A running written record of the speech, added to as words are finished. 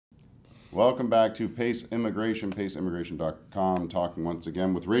Welcome back to Pace Immigration, paceimmigration.com, talking once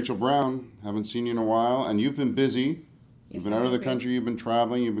again with Rachel Brown. Haven't seen you in a while, and you've been busy. You've been out of the country, you've been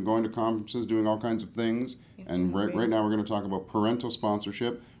traveling, you've been going to conferences, doing all kinds of things. And right now we're going to talk about parental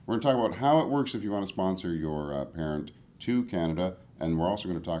sponsorship. We're going to talk about how it works if you want to sponsor your parent to Canada. And we're also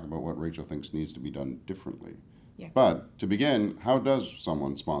going to talk about what Rachel thinks needs to be done differently. Yeah. But to begin, how does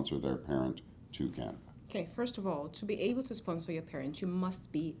someone sponsor their parent to Canada? Okay, first of all, to be able to sponsor your parent, you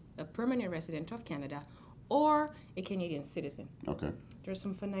must be a permanent resident of Canada or a Canadian citizen. Okay. There's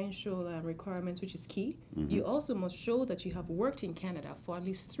some financial requirements, which is key. You also must show that you have worked in Canada for at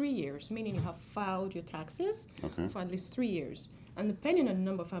least 3 years, meaning you have filed your taxes for at least 3 years. And depending on the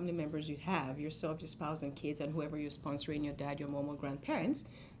number of family members you have, yourself, your spouse, and kids, and whoever you're sponsoring, your dad, your mom, or grandparents,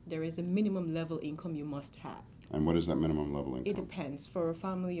 there is a minimum level income you must have. And what is that minimum level income? It depends. For a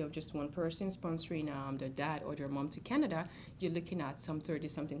family of just one person sponsoring their dad or their mom to Canada, you're looking at some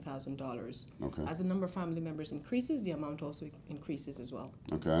 $30-something thousand. Okay. As the number of family members increases, the amount also increases as well.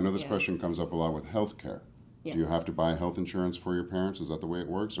 Okay, I know this question comes up a lot with health care. Yes. Do you have to buy health insurance for your parents? Is that the way it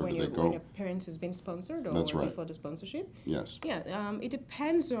works, or when do they go? When your parent has been sponsored, or That's right. before the sponsorship? Yes. Yeah, it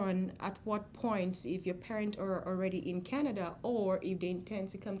depends on at what point, if your parent are already in Canada, or if they intend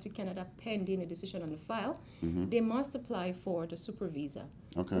to come to Canada pending a decision on the file, they must apply for the super visa.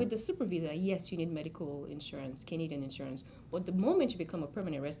 Okay. With the super visa, yes, you need medical insurance, Canadian insurance. But the moment you become a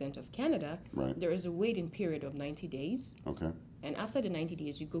permanent resident of Canada, there is a waiting period of 90 days. Okay. And after the 90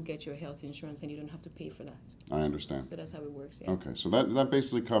 days, you go get your health insurance, and you don't have to pay for that. I understand. So that's how it works. Yeah. Okay, so that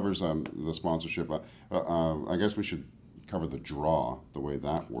basically covers the sponsorship. I guess we should cover the draw, the way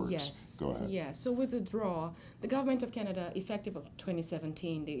that works. Yes. Go ahead. Yeah, so with the draw, the government of Canada, effective of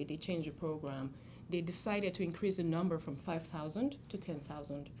 2017, they changed the program. They decided to increase the number from 5,000 to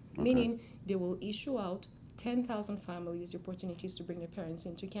 10,000, meaning they will issue out 10,000 families the opportunities to bring their parents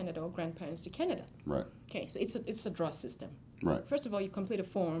into Canada or grandparents to Canada. Right. Okay, so it's a draw system. Right. First of all, you complete a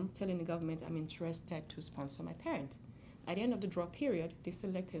form telling the government, I'm interested to sponsor my parent. At the end of the draw period, they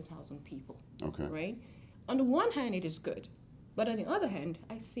select 10,000 people. Okay. Right? On the one hand, it is good. But on the other hand,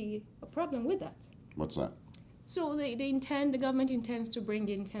 I see a problem with that. What's that? So the government intends to bring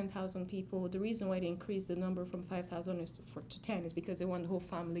in 10,000 people. The reason why they increased the number from 5,000 to 10 is because they want the whole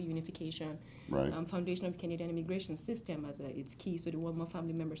family unification. Right. Foundation of Canadian immigration system as its key, so they want more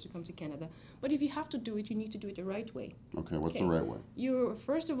family members to come to Canada. But if you have to do it, you need to do it the right way. Okay, what's the right way?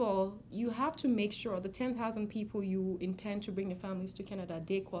 First of all, you have to make sure the 10,000 people you intend to bring the families to Canada,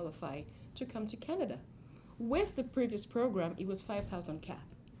 they qualify to come to Canada. With the previous program, it was 5,000 cap,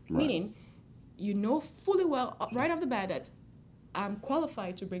 meaning you know fully well right off the bat that I'm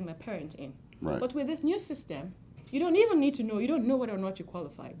qualified to bring my parent in. Right. But with this new system, you don't even need to know. You don't know whether or not you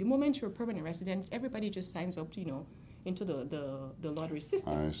qualify. The moment you're a permanent resident, everybody just signs up, into the lottery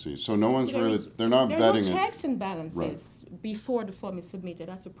system. I see. So no one's they're not vetting it. There's no checks and balances before the form is submitted.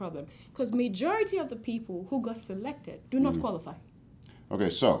 That's a problem. Because majority of the people who got selected do not qualify.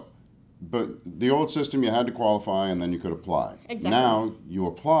 Okay, but the old system, you had to qualify and then you could apply. Exactly. Now you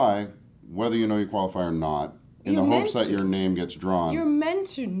apply whether you know you qualify or not, in the hopes that your name gets drawn. You're meant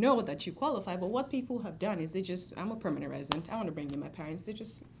to know that you qualify, but what people have done is I'm a permanent resident, I want to bring in my parents, they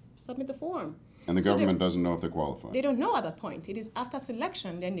just submit the form. And the government doesn't know if they qualify. They don't know at that point. It is after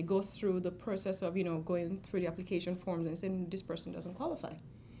selection, then they go through the process of, going through the application forms and saying this person doesn't qualify.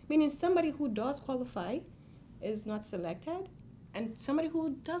 Meaning somebody who does qualify is not selected, and somebody who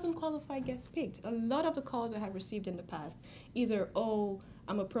doesn't qualify gets picked. A lot of the calls I have received in the past, either,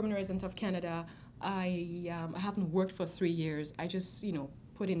 I'm a permanent resident of Canada, I haven't worked for 3 years, I just,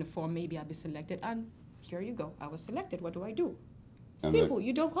 put in the form, maybe I'll be selected, and here you go, I was selected, what do I do? Simple,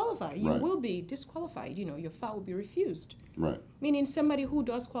 you don't qualify, you will be disqualified, your file will be refused. Right. Meaning somebody who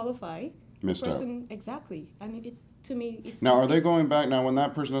does qualify, missed out. Exactly, and to me, it's... Now, are they going back, now when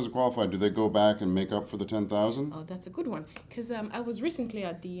that person doesn't qualify, do they go back and make up for the 10,000? Oh, that's a good one, because I was recently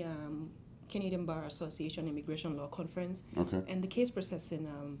at the Canadian Bar Association Immigration Law Conference, and the case processing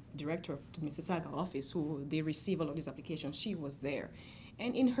director of the Mississauga office, who they receive all of these applications, she was there.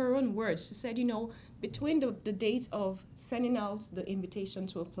 And in her own words, she said, between the date of sending out the invitation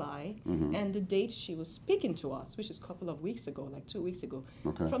to apply and the date she was speaking to us, which is a couple of weeks ago, like 2 weeks ago,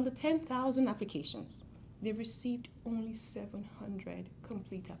 from the 10,000 applications, they received only 700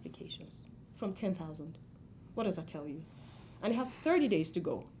 complete applications from 10,000. What does that tell you? And they have 30 days to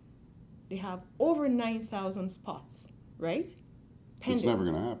go. They have over 9,000 spots, right? Pending. It's never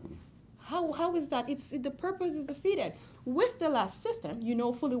going to happen. How is that? The purpose is defeated. With the last system, you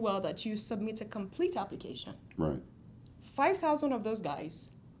know fully well that you submit a complete application. Right. 5,000 of those guys,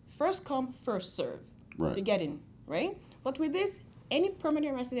 first come, first serve. Right. They get in, right? But with this, any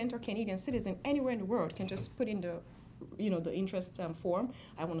permanent resident or Canadian citizen anywhere in the world can just put in the interest form.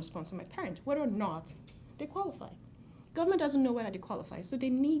 I want to sponsor my parent, whether or not they qualify. Government doesn't know whether they qualify, so there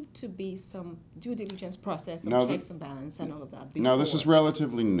need to be some due diligence process, some checks and balance, and all of that. Now, this is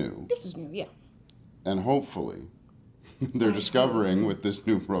relatively new. This is new, yeah. And hopefully, they're discovering with this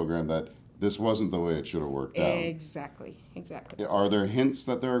new program that this wasn't the way it should have worked out. Exactly. Are there hints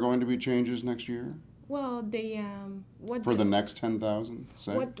that there are going to be changes next year? Well, they the next 10,000,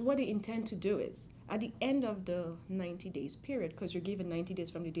 say? What they intend to do is, at the end of the 90 days period, because you're given 90 days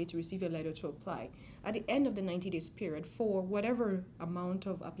from the day to receive your letter to apply, at the end of the 90 days period, for whatever amount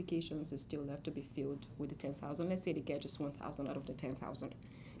of applications is still left to be filled with the 10,000, let's say they get just 1,000 out of the 10,000,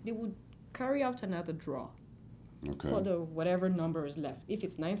 they would carry out another draw. Okay. For the whatever number is left. If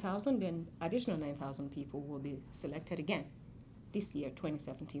it's 9,000, then additional 9,000 people will be selected again this year,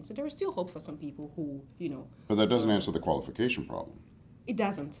 2017. So there is still hope for some people who, But that doesn't answer the qualification problem. It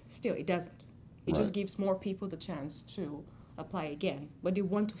doesn't. Still, it doesn't. It just gives more people the chance to apply again. But they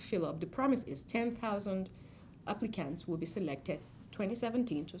want to fill up. The promise is 10,000 applicants will be selected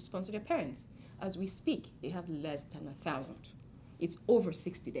 2017 to sponsor their parents. As we speak, they have less than 1,000. It's over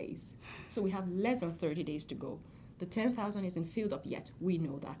 60 days. So we have less than 30 days to go. The 10,000 isn't filled up yet. We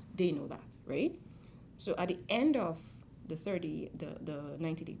know that. They know that, right? So at the end of the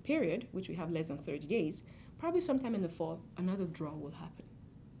 90-day period, which we have less than 30 days, probably sometime in the fall, another draw will happen.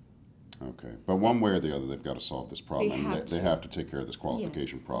 Okay. But one way or the other, they've got to solve this problem. They have to take care of this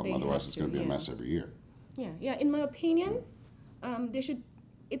qualification problem. Otherwise, it's going to be a mess every year. Yeah. In my opinion, they should.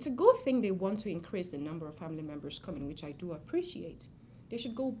 It's a good thing they want to increase the number of family members coming, which I do appreciate. They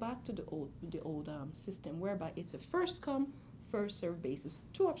should go back to the old system, whereby it's a first come, first served basis.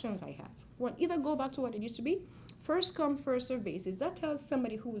 Two options I have. One, either go back to what it used to be, first come, first served basis. That tells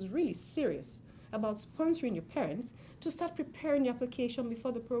somebody who is really serious about sponsoring your parents to start preparing the application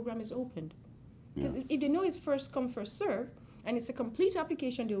before the program is opened. Because if they know it's first come, first served, and it's a complete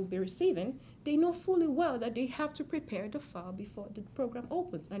application they will be receiving, they know fully well that they have to prepare the file before the program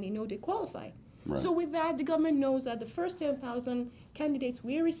opens, and they know they qualify. Right. So with that, the government knows that the first 10,000 candidates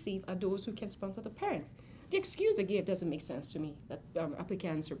we receive are those who can sponsor the parents. The excuse they gave doesn't make sense to me, that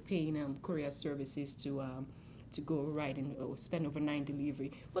applicants are paying courier services to go ride and spend overnight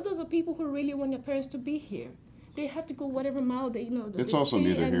delivery. But those are people who really want their parents to be here. They have to go whatever mile they. It's also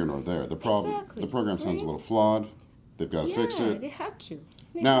neither here nor there. The program sounds a little flawed. They've got to fix it. They have to.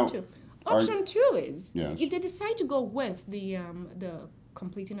 Option two is, if they decide to go with the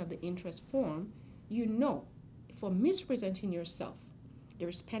completing of the interest form, for misrepresenting yourself, there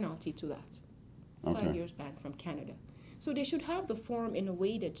is penalty to that. 5 years ban from Canada. So they should have the form in a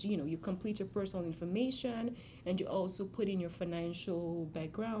way that, you complete your personal information and you also put in your financial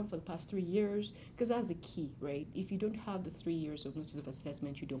background for the past 3 years, because that's the key, right? If you don't have the 3 years of notice of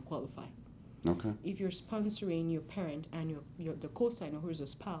assessment, you don't qualify. Okay. If you're sponsoring your parent and the co-signer, who is a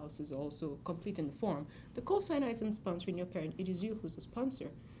spouse, is also completing the form, the co-signer isn't sponsoring your parent, it is you who's a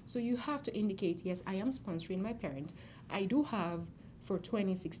sponsor. So you have to indicate, yes, I am sponsoring my parent. I do have, for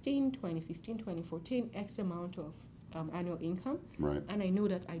 2016, 2015, 2014, X amount of annual income, right, and I know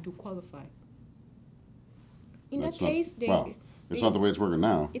that I do qualify. In that case, it's not the way it's working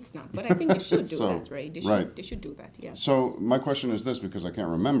now. It's not, but I think they should do that, right? They should do that, yeah. So my question is this, because I can't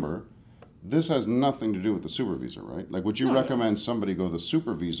remember, this has nothing to do with the super visa, right? Like, would you recommend somebody go the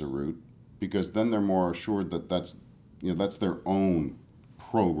super visa route, because then they're more assured that that's their own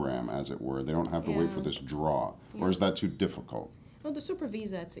program, as it were. They don't have to wait for this draw, or is that too difficult? No, the super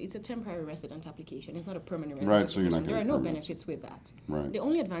visa, it's a temporary resident application. It's not a permanent resident application. Right, so you're not There are no benefits with that. Right. The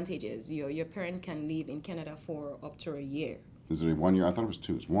only advantage is your parent can live in Canada for up to a year. Is it 1 year? I thought it was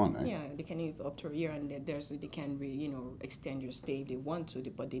 2. It's 1, eh? Yeah, they can live up to a year, and they can extend your stay if they want to,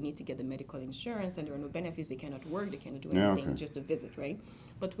 but they need to get the medical insurance, and there are no benefits. They cannot work. They cannot do anything, just a visit, right?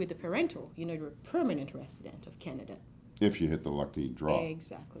 But with the parental, you're a permanent resident of Canada. If you hit the lucky draw.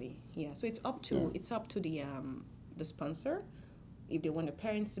 Exactly. Yeah. So it's up to the sponsor. If they want the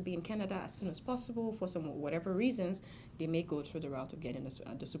parents to be in Canada as soon as possible for whatever reasons, they may go through the route of getting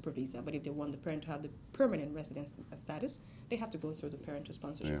the super visa. But if they want the parent to have the permanent residence status, they have to go through the parental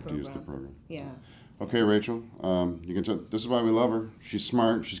sponsorship program. They have to use the program. Yeah. Okay, Rachel. You can tell this is why we love her. She's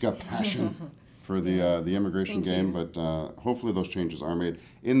smart. She's got passion for the immigration game. But hopefully those changes are made.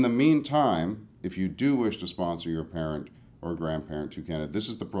 In the meantime, if you do wish to sponsor your parent or grandparent to Canada, this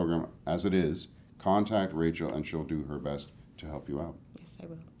is the program as it is. Contact Rachel, and she'll do her best to help you out. Yes, I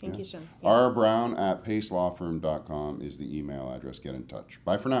will. Thank you, Sean. rbrown@pacelawfirm.com is the email address. Get in touch.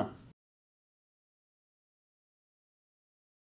 Bye for now.